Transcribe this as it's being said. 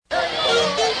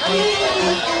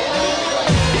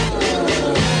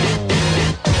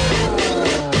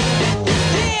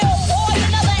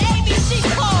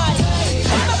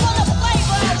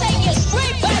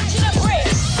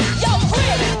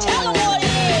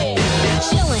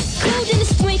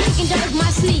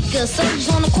soldiers. Soldiers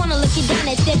on the corner looking down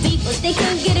at their beepers. They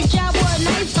couldn't get a job or a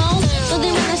nice home, so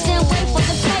they wanna stand away for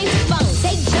the payphone.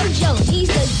 Take JoJo, he's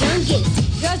the youngest.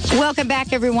 Welcome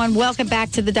back, everyone. Welcome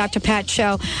back to the Dr. Pat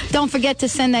Show. Don't forget to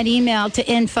send that email to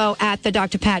info@the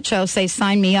Dr. Pat Show. Say,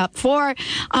 sign me up for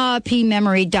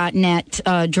pmemory.net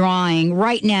drawing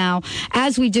right now,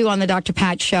 as we do on the Dr.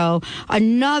 Pat Show.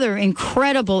 Another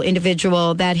incredible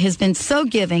individual that has been so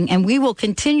giving, and we will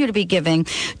continue to be giving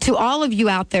to all of you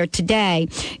out there today,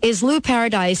 is Lou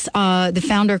Paradise, the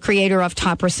founder, creator of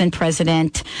Topperson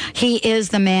President. He is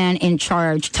the man in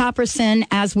charge. Topperson,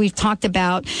 as we've talked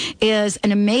about, is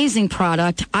an amazing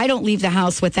product. I don't leave the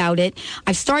house without it.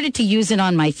 I've started to use it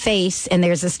on my face, and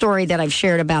there's a story that I've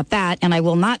shared about that, and I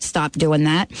will not stop doing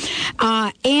that.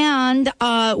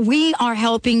 We are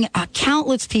helping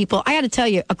countless people, I got to tell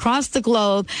you, across the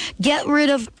globe, get rid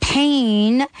of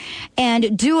pain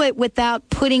and do it without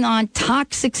putting on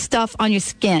toxic stuff on your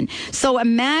skin. So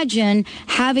imagine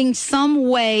having some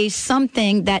way,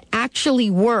 something that actually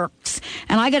works.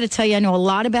 And I got to tell you, I know a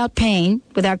lot about pain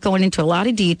without going into a lot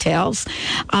of details.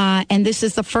 And this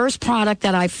is the first product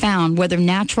that I found, whether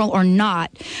natural or not,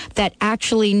 that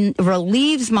actually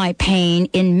relieves my pain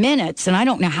in minutes. And I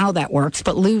don't know how that works,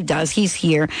 but Lou does. He's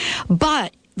here.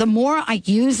 But the more I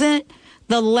use it,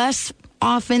 the less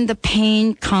often the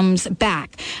pain comes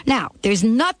back. Now, there's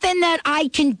nothing that I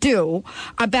can do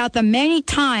about the many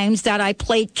times that I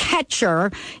played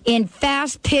catcher in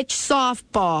fast-pitch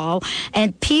softball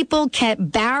and people kept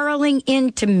barreling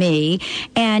into me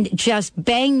and just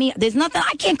bang me. There's nothing,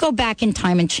 I can't go back in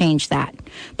time and change that.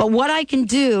 But what I can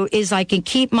do is I can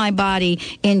keep my body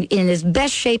in as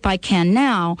best shape I can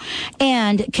now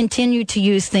and continue to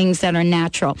use things that are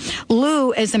natural.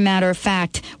 Lou, as a matter of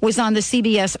fact, was on the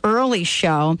CBS Early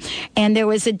show, and there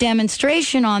was a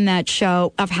demonstration on that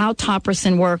show of how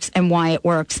Topperson works and why it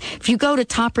works. If you go to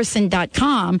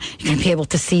Topperson.com, you're going to be able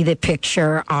to see the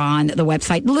picture on the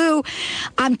website. Lou,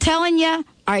 I'm telling you,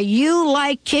 are you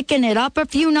like kicking it up a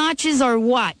few notches or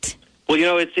what? Well, you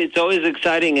know, it's always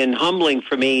exciting and humbling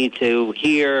for me to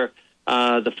hear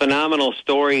the phenomenal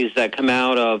stories that come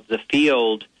out of the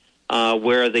field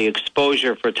where the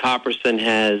exposure for Topperson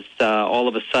has all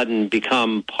of a sudden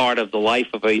become part of the life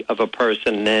of a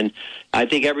person. And I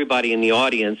think everybody in the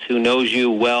audience who knows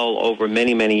you well over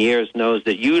many, many years knows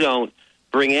that you don't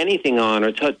bring anything on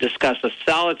or discuss a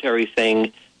solitary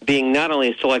thing, being not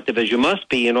only as selective as you must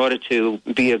be in order to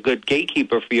be a good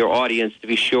gatekeeper for your audience, to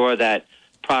be sure that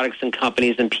products and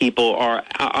companies and people are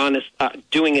honest,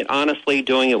 doing it honestly,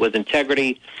 doing it with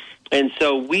integrity. And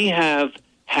so we have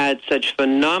had such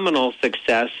phenomenal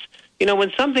success. You know,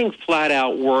 when something flat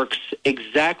out works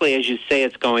exactly as you say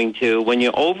it's going to, when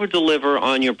you over-deliver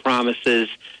on your promises,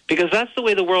 because that's the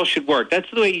way the world should work. That's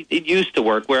the way it used to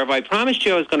work, where if I promised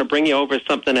you I was going to bring you over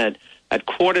something at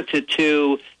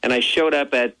 1:45, and I showed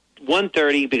up at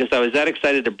 1:30 because I was that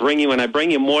excited to bring you, and I bring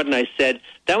you more than I said,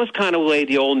 that was kind of the way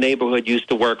the old neighborhood used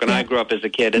to work when I grew up as a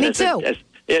kid. And Me too.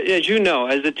 As you know,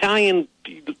 as Italian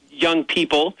young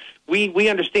people, we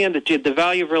understand that the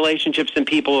value of relationships and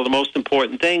people are the most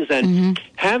important things. And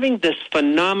having this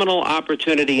phenomenal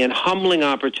opportunity and humbling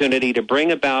opportunity to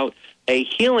bring about a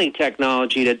healing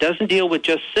technology that doesn't deal with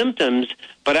just symptoms,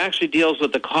 but actually deals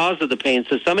with the cause of the pain,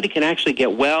 so somebody can actually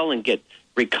get well and get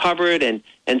recovered and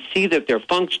see that their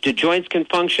joints can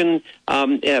function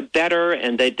better,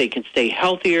 and that they can stay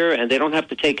healthier, and they don't have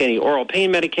to take any oral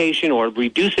pain medication or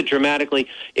reduce it dramatically.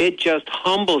 It just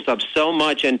humbles up so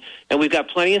much, and we've got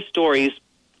plenty of stories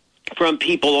from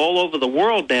people all over the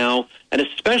world now, and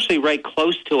especially right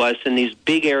close to us in these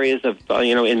big areas of,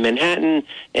 in Manhattan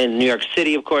and New York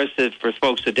City, of course, for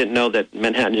folks that didn't know that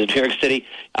Manhattan is New York City,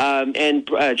 and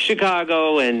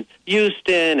Chicago and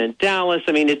Houston and Dallas.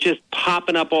 I mean, it's just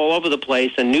popping up all over the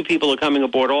place, and new people are coming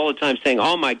aboard all the time saying,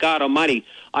 oh, my God almighty,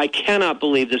 I cannot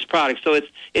believe this product. So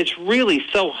it's really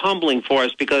so humbling for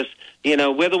us because,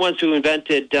 we're the ones who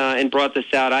invented and brought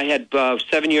this out. I had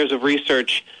 7 years of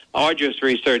research, arduous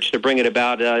research, to bring it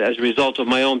about as a result of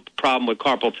my own problem with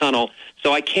carpal tunnel.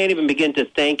 So I can't even begin to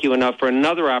thank you enough for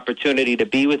another opportunity to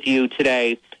be with you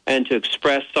today and to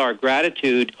express our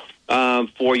gratitude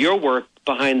for your work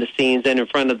behind the scenes and in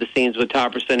front of the scenes with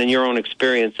Topperson and your own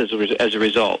experience as a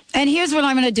result. And here's what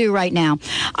I'm going to do right now.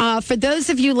 For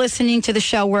those of you listening to the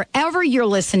show, wherever you're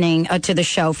listening to the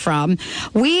show from,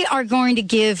 we are going to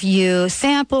give you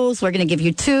samples. We're going to give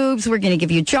you tubes. We're going to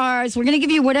give you jars. We're going to give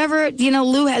you whatever,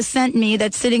 Lou has sent me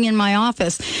that's sitting in my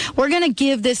office. We're going to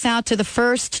give this out to the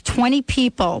first 20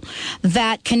 people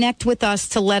that connect with us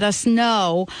to let us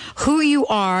know who you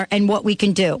are and what we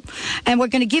can do. And we're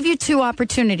going to give you two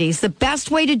opportunities. The best best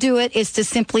way to do it is to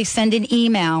simply send an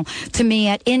email to me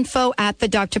at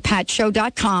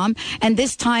info@thedrpatshow.com, and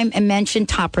this time mention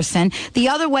Topricin. The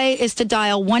other way is to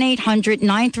dial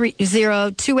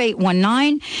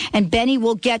 1-800-930-2819, and Benny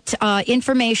will get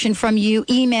information from you,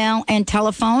 email and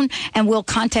telephone, and we'll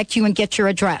contact you and get your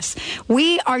address.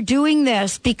 We are doing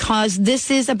this because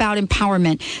this is about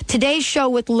empowerment. Today's show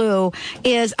with Lou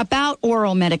is about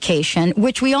oral medication,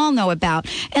 which we all know about.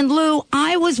 And Lou,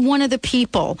 I was one of the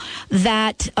people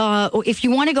that, if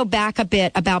you want to go back a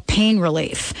bit about pain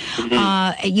relief,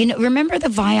 remember the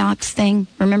Vioxx thing?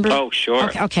 Remember? Oh,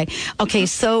 sure. Okay.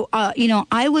 So,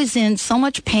 I was in so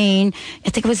much pain. I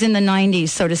think it was in the 90s,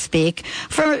 so to speak,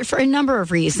 for a number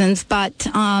of reasons. But,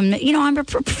 I'm a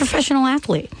professional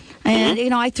athlete.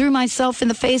 And, I threw myself in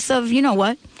the face of,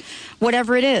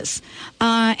 whatever it is.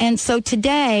 And so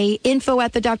today,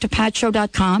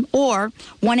 info@thedrpatshow.com or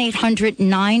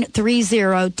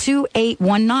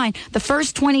 1-800-930-2819. The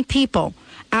first 20 people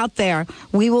out there,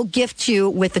 we will gift you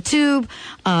with a tube,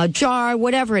 a jar,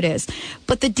 whatever it is.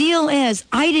 But the deal is,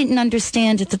 I didn't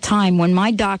understand at the time when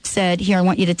my doc said, here, I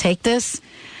want you to take this.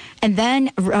 And then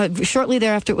shortly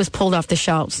thereafter, it was pulled off the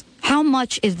shelves. How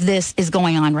much is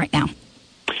going on right now?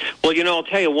 Well, I'll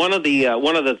tell you, one of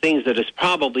the things that has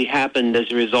probably happened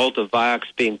as a result of Vioxx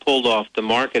being pulled off the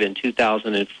market in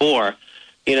 2004,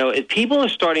 people are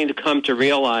starting to come to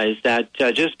realize that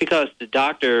just because the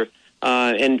doctor,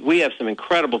 and we have some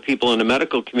incredible people in the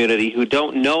medical community who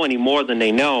don't know any more than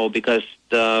they know, because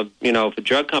if a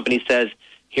drug company says,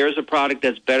 here's a product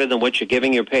that's better than what you're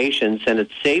giving your patients and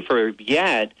it's safer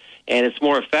yet, and it's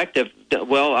more effective,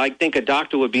 well, I think a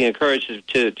doctor would be encouraged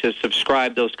to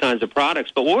subscribe those kinds of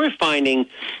products. But what we're finding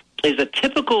is a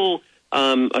typical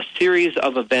a series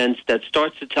of events that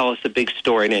starts to tell us a big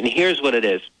story. And here's what it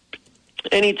is.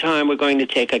 Anytime we're going to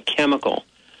take a chemical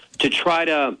to try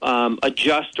to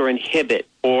adjust or inhibit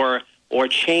or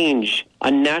change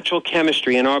a natural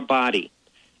chemistry in our body,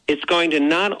 it's going to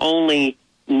not only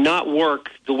not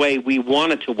work the way we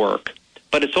want it to work,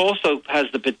 but it also has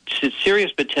the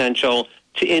serious potential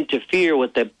to interfere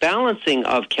with the balancing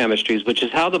of chemistries, which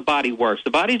is how the body works.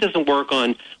 The body doesn't work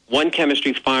on one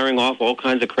chemistry firing off all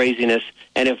kinds of craziness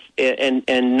and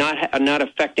not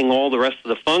affecting all the rest of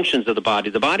the functions of the body.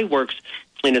 The body works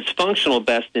in its functional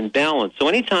best in balance. So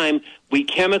anytime we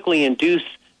chemically induce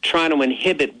trying to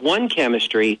inhibit one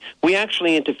chemistry, we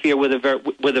actually interfere with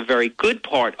a very good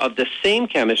part of the same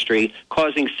chemistry,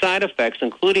 causing side effects,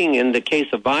 including in the case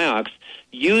of Vioxx,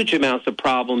 huge amounts of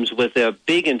problems with a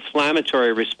big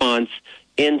inflammatory response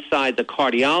inside the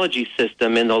cardiology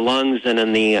system, in the lungs and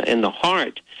in the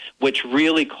heart, which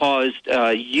really caused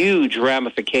huge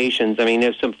ramifications. I mean,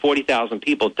 there's some 40,000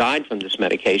 people died from this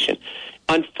medication.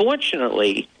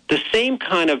 Unfortunately, the same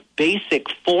kind of basic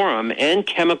forum and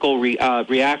chemical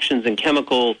reactions and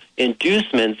chemical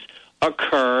inducements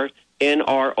occur in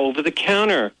our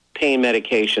over-the-counter pain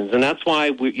medications. And that's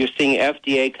why you're seeing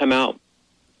FDA come out,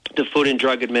 the Food and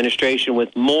Drug Administration,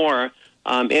 with more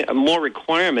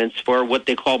requirements for what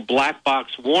they call black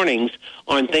box warnings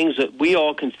on things that we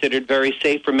all considered very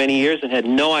safe for many years and had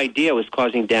no idea was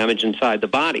causing damage inside the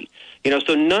body.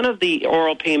 So none of the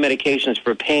oral pain medications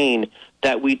for pain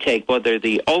that we take, whether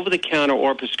the over-the-counter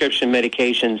or prescription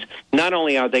medications, not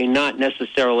only are they not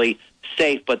necessarily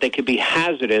safe, but they could be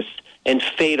hazardous and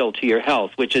fatal to your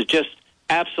health, which is just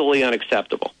absolutely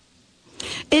unacceptable.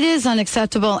 It is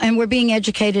unacceptable, and we're being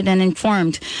educated and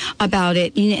informed about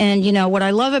it. And, what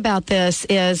I love about this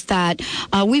is that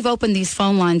we've opened these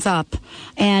phone lines up,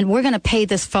 and we're going to pay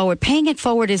this forward. Paying it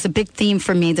forward is a big theme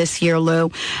for me this year,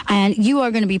 Lou, and you are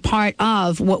going to be part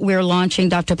of what we're launching,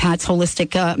 Dr. Pat's Holistic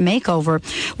Makeover.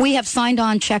 We have signed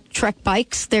on Trek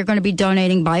Bikes. They're going to be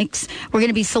donating bikes. We're going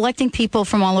to be selecting people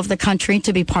from all over the country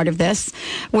to be part of this.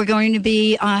 We're going to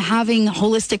be having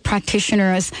holistic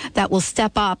practitioners that will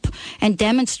step up and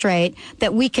demonstrate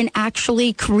that we can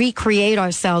actually recreate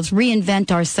ourselves, reinvent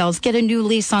ourselves, get a new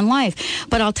lease on life.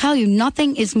 But I'll tell you,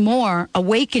 nothing is more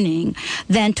awakening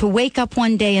than to wake up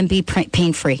one day and be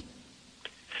pain-free.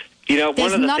 There's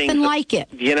one of the nothing things like it.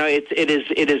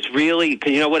 It is really,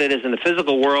 because you know what it is, in the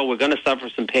physical world, we're going to suffer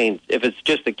some pain. If it's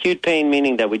just acute pain,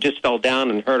 meaning that we just fell down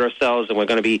and hurt ourselves and we're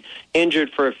going to be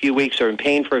injured for a few weeks or in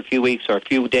pain for a few weeks or a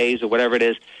few days or whatever it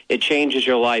is, it changes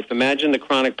your life. Imagine the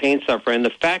chronic pain sufferer, and the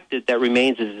fact that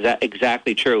remans is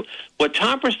exactly true. What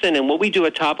Topricin and what we do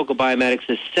at Topical Biomedics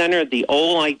is center the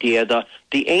old idea,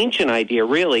 the ancient idea,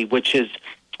 really, which is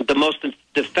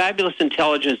the fabulous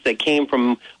intelligence that came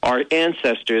from our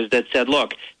ancestors that said,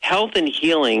 look, health and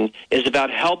healing is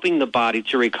about helping the body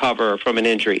to recover from an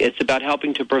injury. It's about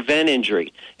helping to prevent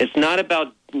injury. It's not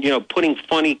about putting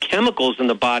funny chemicals in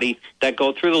the body that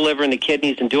go through the liver and the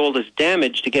kidneys and do all this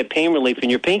damage to get pain relief in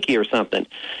your pinky or something.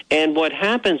 And what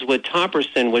happens with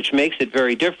Topricin, which makes it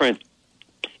very different,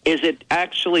 is it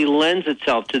actually lends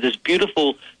itself to this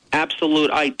beautiful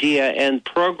absolute idea and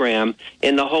program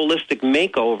in the holistic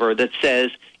makeover that says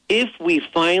if we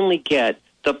finally get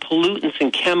the pollutants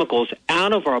and chemicals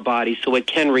out of our body so it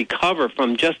can recover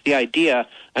from just the idea,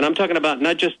 and I'm talking about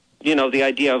not just the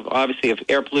idea of, obviously, of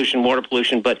air pollution, water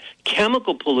pollution, but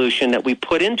chemical pollution that we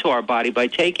put into our body by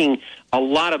taking a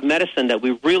lot of medicine that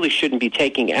we really shouldn't be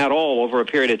taking at all over a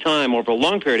period of time, over a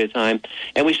long period of time.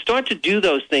 And we start to do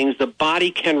those things, the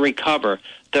body can recover.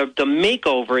 The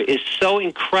makeover is so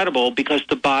incredible because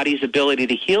the body's ability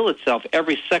to heal itself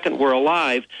every second we're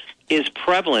alive is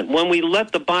prevalent. When we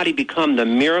let the body become the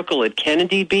miracle it can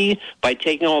indeed be, by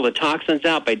taking all the toxins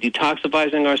out, by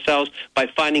detoxifying ourselves, by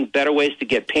finding better ways to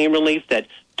get pain relief that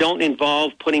don't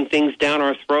involve putting things down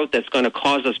our throat that's going to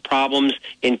cause us problems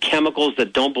in chemicals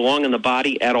that don't belong in the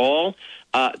body at all,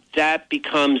 that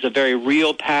becomes a very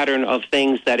real pattern of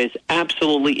things that is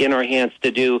absolutely in our hands to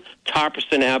do.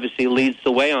 Topricin obviously leads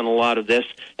the way on a lot of this,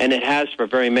 and it has for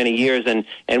very many years, and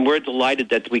we're delighted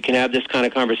that we can have this kind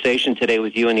of conversation today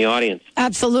with you and the audience.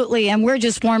 Absolutely, and we're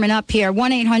just warming up here.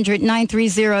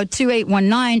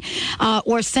 1-800-930-2819,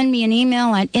 or send me an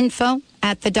email at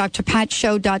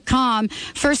info@thedrpatshow.com.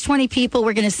 First 20 people,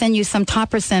 we're going to send you some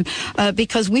Topricin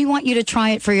because we want you to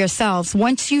try it for yourselves.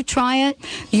 Once you try it,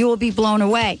 you will be blown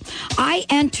away. I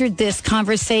entered this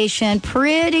conversation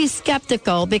pretty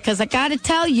skeptical because I got to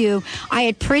tell you, I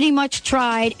had pretty much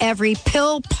tried every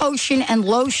pill, potion, and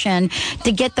lotion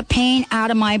to get the pain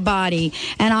out of my body.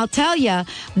 And I'll tell you,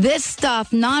 this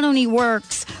stuff not only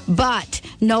works, but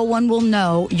no one will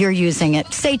know you're using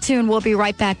it. Stay tuned. We'll be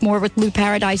right back. More with Lou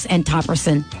Paradise and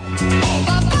Topricin.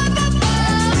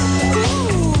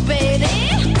 Ooh, baby.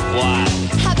 What?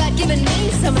 How about giving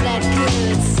me some of that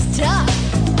good stuff?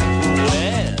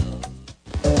 Well.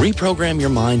 Reprogram your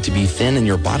mind to be thin and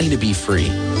your body to be free.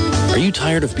 Are you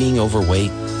tired of being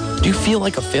overweight? Do you feel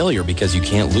like a failure because you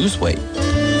can't lose weight?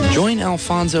 Join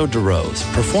Alfonso DeRose,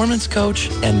 performance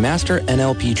coach and master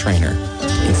NLP trainer,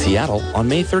 in Seattle on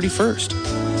May 31st.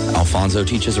 Alfonso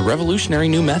teaches a revolutionary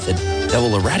new method that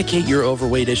will eradicate your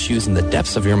overweight issues in the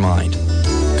depths of your mind.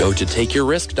 Go to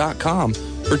takeyourrisk.com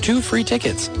for 2 free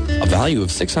tickets, a value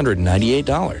of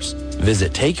 $698.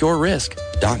 Visit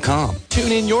takeyourrisk.com.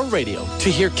 Tune in your radio to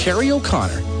hear Carrie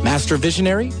O'Connor, master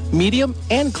visionary, medium,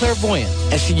 and clairvoyant,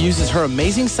 as she uses her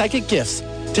amazing psychic gifts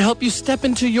to help you step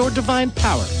into your divine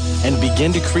power and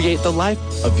begin to create the life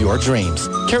of your dreams.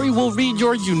 Carrie will read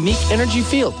your unique energy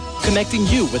field, connecting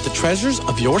you with the treasures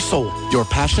of your soul, your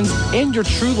passions, and your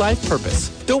true life purpose.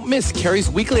 Don't miss Carrie's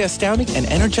weekly astounding and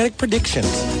energetic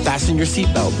predictions. Fasten your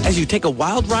seatbelt as you take a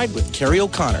wild ride with Carrie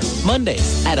O'Connor.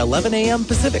 Mondays at 11 a.m.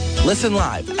 Pacific. Listen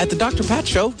live at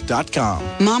thedrpatshow.com.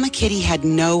 Mama Kitty had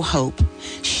no hope.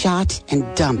 Shot and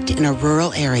dumped in a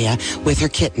rural area with her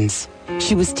kittens.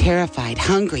 She was terrified,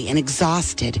 hungry, and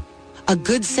exhausted. A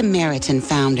good Samaritan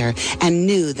found her and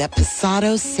knew that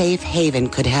Pasado Safe Haven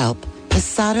could help.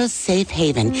 Pasado Safe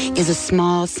Haven is a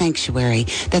small sanctuary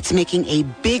that's making a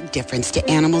big difference to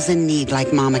animals in need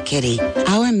like Mama Kitty.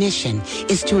 Our mission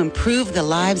is to improve the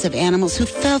lives of animals who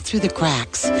fell through the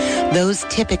cracks, those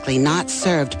typically not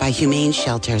served by humane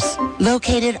shelters.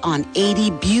 Located on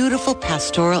 80 beautiful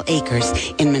pastoral acres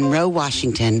in Monroe,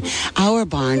 Washington, our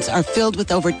barns are filled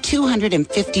with over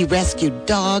 250 rescued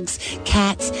dogs,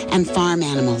 cats, and farm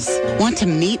animals. Want to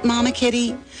meet Mama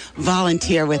Kitty?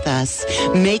 Volunteer with us.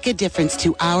 Make a difference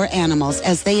to our animals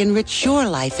as they enrich your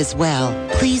life as well.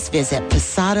 Please visit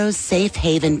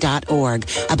PasadoSafeHaven.org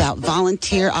about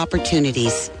volunteer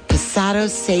opportunities. Pasado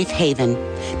Safe Haven.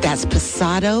 That's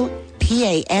Pasado,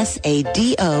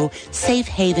 P-A-S-A-D-O,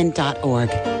 safehaven.org.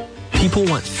 People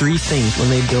want 3 things when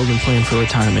they build and plan for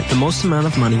retirement. The most amount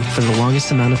of money for the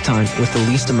longest amount of time with the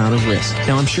least amount of risk.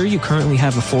 Now, I'm sure you currently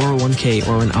have a 401k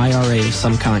or an IRA of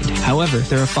some kind. However,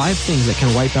 there are 5 things that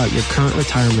can wipe out your current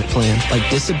retirement plan, like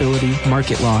disability,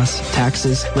 market loss,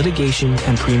 taxes, litigation,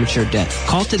 and premature death.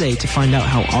 Call today to find out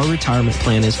how our retirement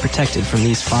plan is protected from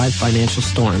these 5 financial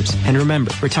storms. And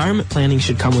remember, retirement planning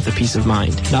should come with a peace of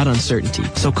mind, not uncertainty.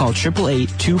 So call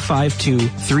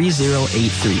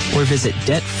 888-252-3083 or visit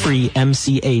debtfreemca.com. The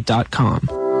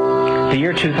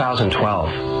year 2012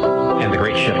 and the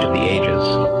great shift of the ages.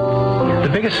 The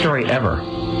biggest story ever,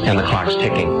 and the clock's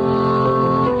ticking.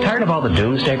 Tired of all the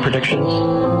doomsday predictions?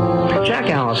 Jack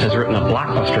Alice has written a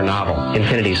blockbuster novel,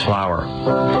 Infinity's Flower,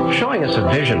 showing us a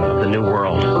vision of the new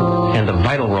world and the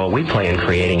vital role we play in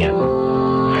creating it.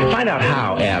 Find out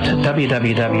how at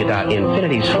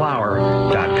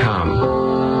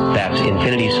www.infinitiesflower.com. That's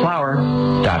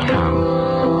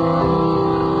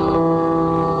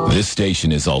infinitiesflower.com. This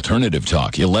station is Alternative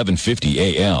Talk, 1150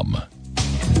 AM.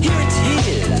 Here it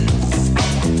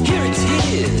is. Here it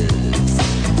is.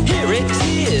 Here it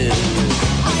is.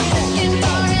 Are you looking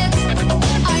for it?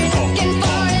 Are you looking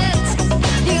for it?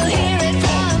 You'll hear it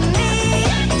from me.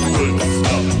 Good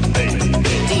stuff, baby.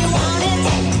 Do you want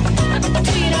it?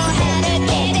 Do you know how to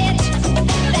get it?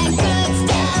 That good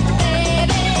stuff,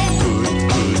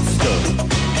 baby. Good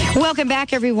stuff. Welcome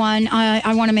back, everyone.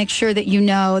 I want to make sure that you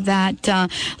know that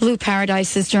Lou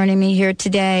Paradise is joining me here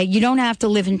today. You don't have to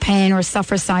live in pain or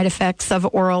suffer side effects of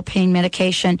oral pain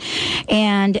medication.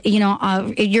 And,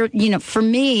 for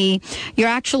me, you're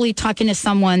actually talking to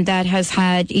someone that has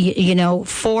had,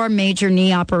 4 major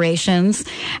knee operations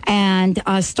and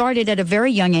started at a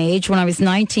very young age when I was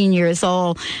 19 years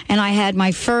old. And I had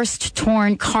my first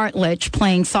torn cartilage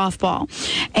playing softball.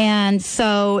 And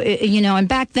so, and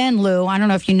back then, Lou, I don't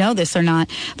know if you know this or not,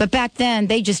 but back then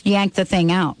they just yanked the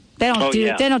thing out. They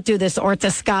don't do this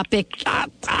orthoscopic, I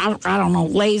don't know,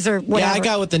 laser, whatever. Yeah, I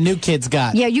got what the new kids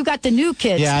got. Yeah, you got the new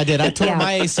kids. Yeah, I did. I tore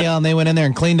my ACL, and they went in there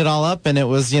and cleaned it all up, and it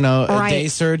was, a day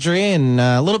surgery and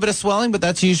a little bit of swelling, but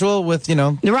that's usual with,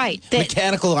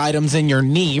 mechanical items in your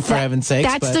knee, for heaven's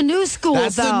sakes. That's the new school,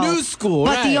 That's though. the new school,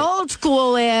 But the old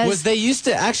school was they used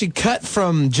to actually cut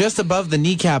from just above the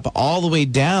kneecap all the way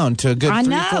down to a good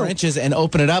 3-4 inches and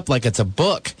open it up like it's a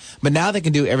book. But now they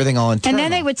can do everything all internal. And then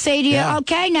they would say to you,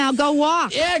 okay, now go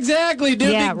walk. Yeah, exactly. Big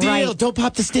deal. Right. Don't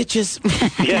pop the stitches.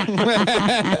 Yeah,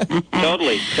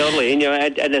 totally.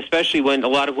 And especially when a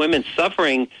lot of women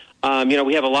suffering,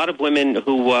 we have a lot of women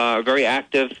who are very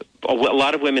active, a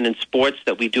lot of women in sports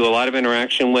that we do a lot of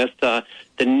interaction with. The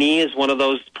knee is one of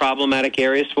those problematic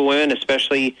areas for women,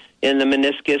 especially in the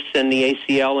meniscus and the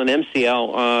ACL and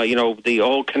MCL, the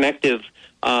whole connective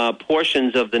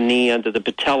portions of the knee under the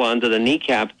patella, under the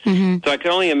kneecap. Mm-hmm. So I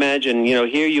can only imagine,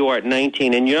 here you are at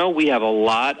 19, and, we have a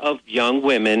lot of young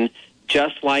women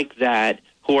just like that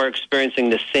who are experiencing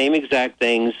the same exact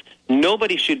things.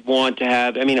 Nobody should want to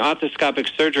have, arthroscopic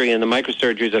surgery and the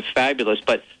microsurgeries are fabulous,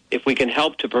 but if we can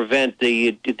help to prevent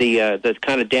the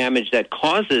kind of damage that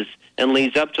causes and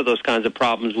leads up to those kinds of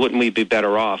problems, wouldn't we be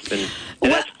better off? And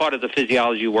that's part of the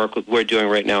physiology work we're doing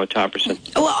right now at Topperson.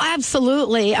 Well,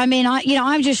 absolutely.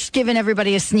 I'm just giving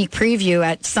everybody a sneak preview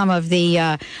at some of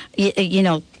the,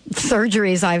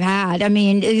 surgeries I've had.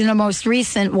 The most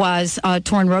recent was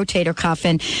torn rotator cuff,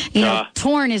 and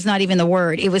torn is not even the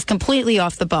word. It was completely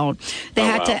off the bone. They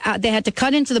had to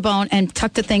cut into the bone and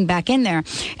tuck the thing back in there.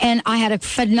 And I had a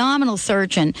phenomenal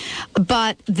surgeon,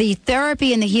 but the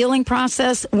therapy and the healing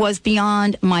process was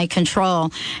beyond my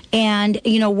control. And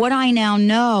what I now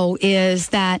know is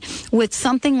that with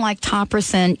something like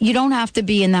Topperson, you don't have to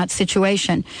be in that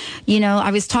situation.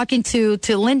 I was talking to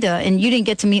Linda, and you didn't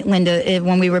get to meet Linda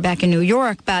when we were back in New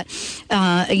York, but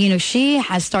she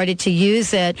has started to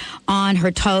use it on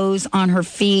her toes, on her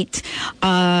feet.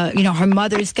 Her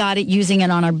mother's got it, using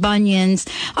it on her bunions.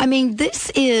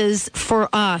 This is for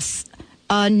us,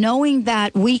 knowing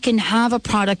that we can have a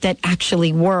product that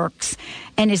actually works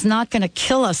and is not going to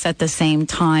kill us at the same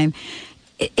time.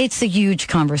 It's a huge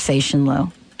conversation,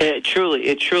 Lou. It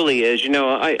truly is.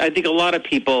 I think a lot of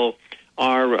people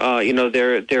are,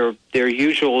 they're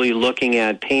usually looking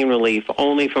at pain relief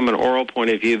only from an oral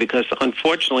point of view, because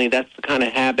unfortunately that's the kind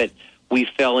of habit we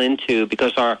fell into,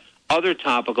 because our other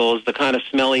topicals, the kind of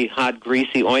smelly, hot,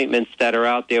 greasy ointments that are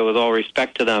out there, with all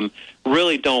respect to them,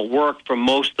 really don't work for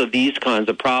most of these kinds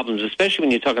of problems, especially when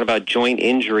you're talking about joint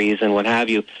injuries and what have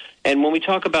you. And when we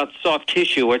talk about soft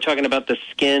tissue, we're talking about the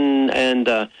skin and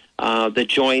the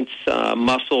joints,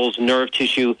 muscles, nerve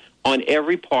tissue on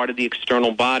every part of the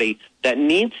external body that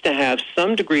needs to have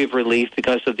some degree of relief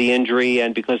because of the injury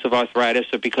and because of arthritis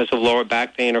or because of lower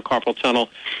back pain or carpal tunnel.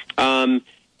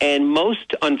 And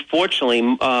most, unfortunately,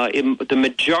 the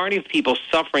majority of people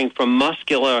suffering from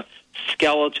muscular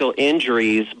skeletal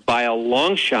injuries by a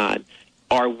long shot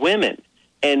are women.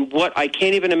 And what I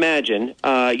can't even imagine,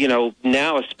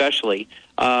 now especially,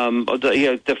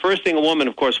 the first thing a woman,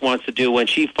 of course, wants to do when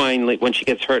she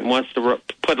gets hurt and wants to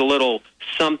put a little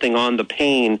something on the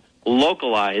pain,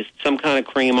 localized, some kind of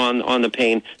cream on the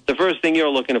pain, the first thing you're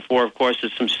looking for, of course,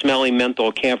 is some smelly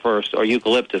menthol, camphor, or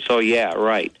eucalyptus. Oh, yeah,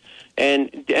 right.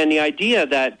 And the idea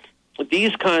that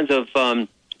these kinds of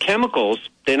chemicals,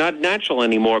 they're not natural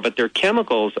anymore, but they're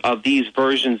chemicals of these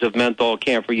versions of menthol,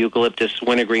 camphor, eucalyptus,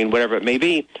 wintergreen, whatever it may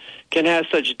be, can have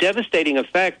such devastating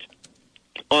effect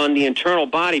on the internal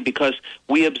body because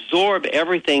we absorb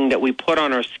everything that we put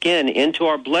on our skin into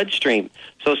our bloodstream.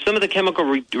 So some of the chemical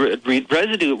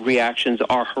residue reactions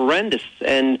are horrendous,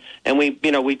 and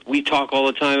we talk all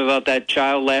the time about that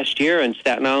child last year in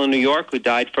Staten Island, New York, who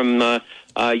died from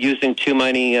using too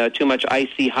much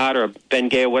icy hot or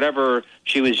Bengay or whatever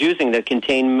she was using that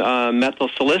contained methyl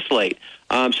salicylate.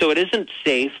 So it isn't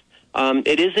safe.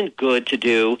 It isn't good to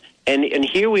do. And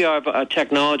here we have a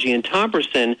technology in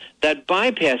Topricin that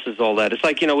bypasses all that. It's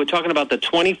like, we're talking about the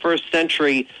 21st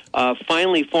century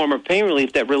finally form of pain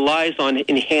relief that relies on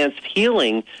enhanced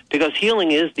healing, because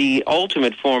healing is the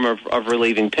ultimate form of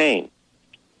relieving pain.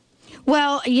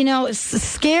 Well,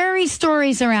 scary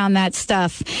stories around that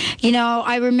stuff.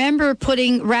 I remember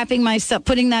putting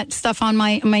that stuff on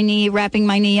my knee, wrapping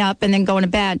my knee up, and then going to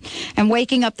bed. And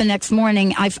waking up the next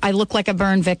morning, I look like a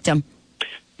burn victim.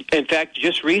 In fact,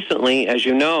 just recently, as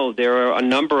you know, there are a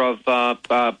number of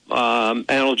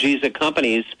analgesic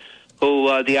companies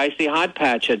who the Icy Hot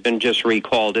Patch had been just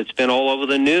recalled. It's been all over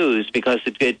the news because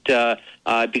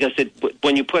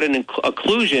when you put an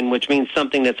occlusion, which means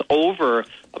something that's over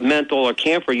menthol or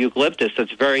camphor eucalyptus,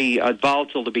 that's very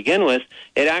volatile to begin with,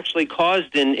 it actually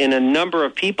caused in a number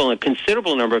of people, a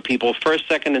considerable number of people, first,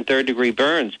 second, and third degree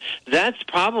burns. That's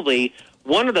probably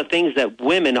one of the things that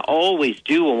women always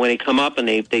do when they come up and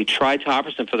they try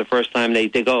Topricin for the first time. They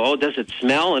go, oh, does it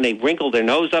smell? And they wrinkle their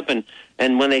nose up, and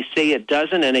when they say it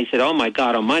doesn't, and they said, oh my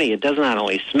God almighty, it does not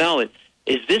only smell it.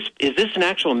 Is this an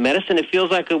actual medicine? It feels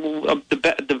like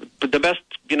the best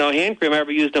hand cream I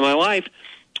ever used in my life.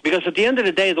 Because at the end of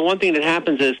the day, the one thing that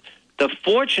happens is the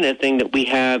fortunate thing that we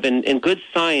have in good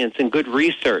science and good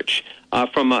research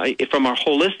from our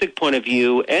holistic point of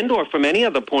view and or from any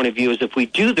other point of view is if we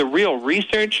do the real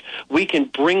research, we can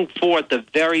bring forth the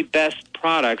very best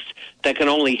products that can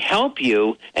only help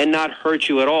you and not hurt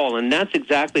you at all. And that's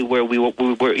exactly where we are with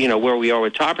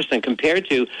Topricin compared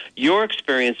to your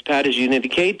experience, Pat, as you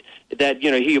indicate that,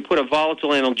 you put a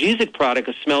volatile analgesic product,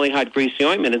 a smelly, hot, greasy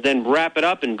ointment, and then wrap it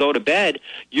up and go to bed,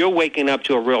 you're waking up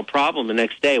to a real problem the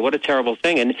next day. What a terrible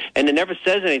thing. And it never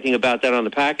says anything about that on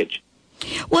the package.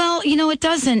 Well, it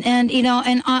doesn't, and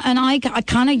I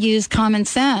kind of use common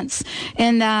sense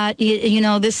in that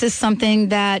this is something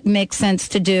that makes sense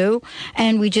to do,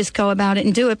 and we just go about it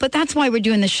and do it. But that's why we're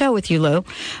doing the show with you, Lou.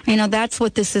 That's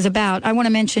what this is about. I want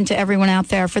to mention to everyone out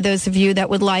there, for those of you that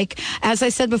would like, as I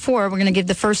said before, we're going to give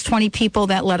the first 20 people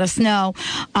that let us know.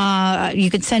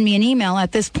 You can send me an email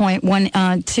at this point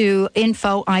to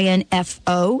info,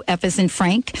 INFO, F as in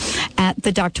Frank, at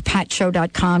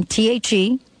thedrpatshow.com,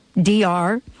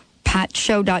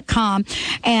 THEDR.PatShow.com,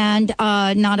 and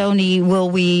not only will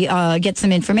we get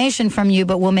some information from you,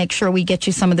 but we'll make sure we get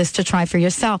you some of this to try for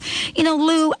yourself.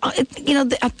 Lou,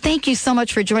 thank you so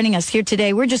much for joining us here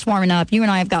today. We're just warming up. You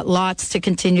and I have got lots to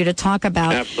continue to talk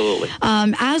about. Absolutely.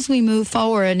 As we move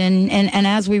forward and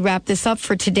as we wrap this up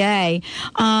for today,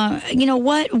 what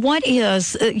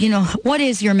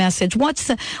is your message? What's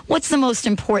the most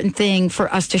important thing for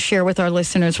us to share with our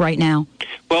listeners right now?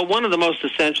 Well, one of the most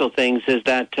essential things is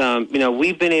that,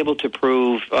 we've been able to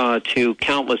prove to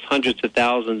countless hundreds of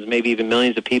thousands, maybe even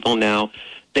millions of people now,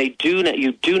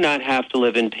 you do not have to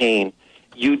live in pain.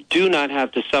 You do not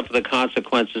have to suffer the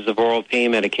consequences of oral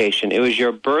pain medication. It was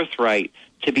your birthright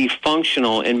to be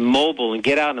functional and mobile and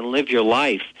get out and live your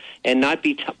life and not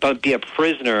be a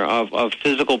prisoner of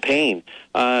physical pain.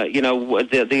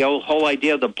 The whole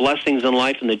idea of the blessings in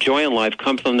life and the joy in life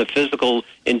come from the physical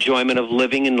enjoyment of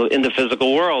living in the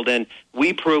physical world. And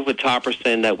we prove with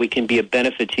Topricin that we can be a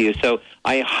benefit to you. So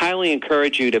I highly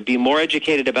encourage you to be more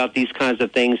educated about these kinds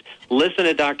of things. Listen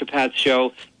to Dr. Pat's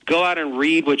show. Go out and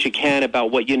read what you can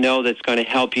about what you know that's going to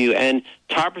help you. And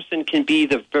Topricin can be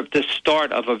the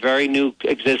start of a very new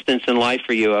existence in life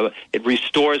for you. It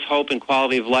restores hope and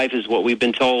quality of life is what we've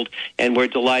been told, and we're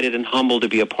delighted and humbled to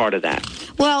be a part of that.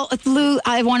 Well, Lou,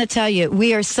 I want to tell you,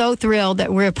 we are so thrilled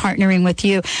that we're partnering with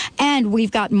you, and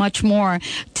we've got much more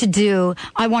to do.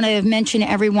 I want to mention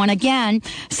everyone again,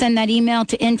 send that email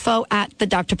to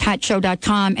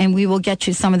info@thedrpatshow.com, and we will get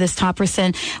you some of this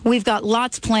Topricin. We've got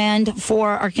lots planned for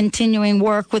our continuing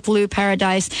work with Lou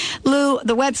Paradise. Lou,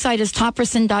 the website is Topricin.com.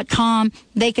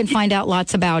 They can find out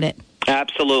lots about it.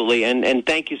 Absolutely, and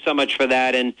thank you so much for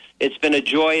that. And it's been a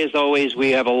joy as always.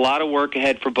 We have a lot of work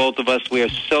ahead for both of us. We are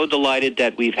so delighted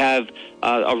that we have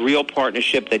a real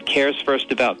partnership that cares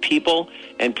first about people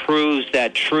and proves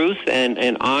that truth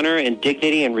and honor and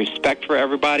dignity and respect for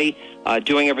everybody,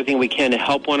 doing everything we can to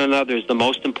help one another is the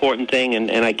most important thing,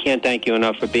 and I can't thank you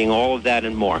enough for being all of that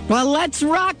and more. Well, let's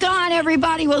rock on,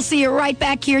 everybody. We'll see you right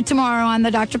back here tomorrow on the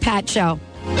Dr. Pat Show.